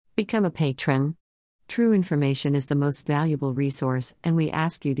Become a patron. True information is the most valuable resource, and we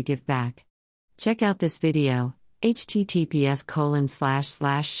ask you to give back. Check out this video,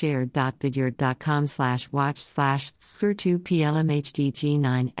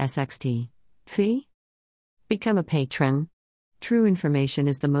 https://shared.vidyor.com/watch/skr2plmhdg9sxt. Fee? Become a patron. True information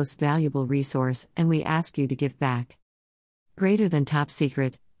is the most valuable resource, and we ask you to give back. Greater than top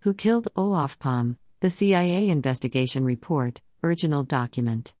secret: Who killed Olof Palme? The CIA Investigation Report, original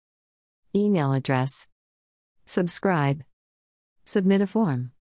document. Email address. Subscribe. Submit a form.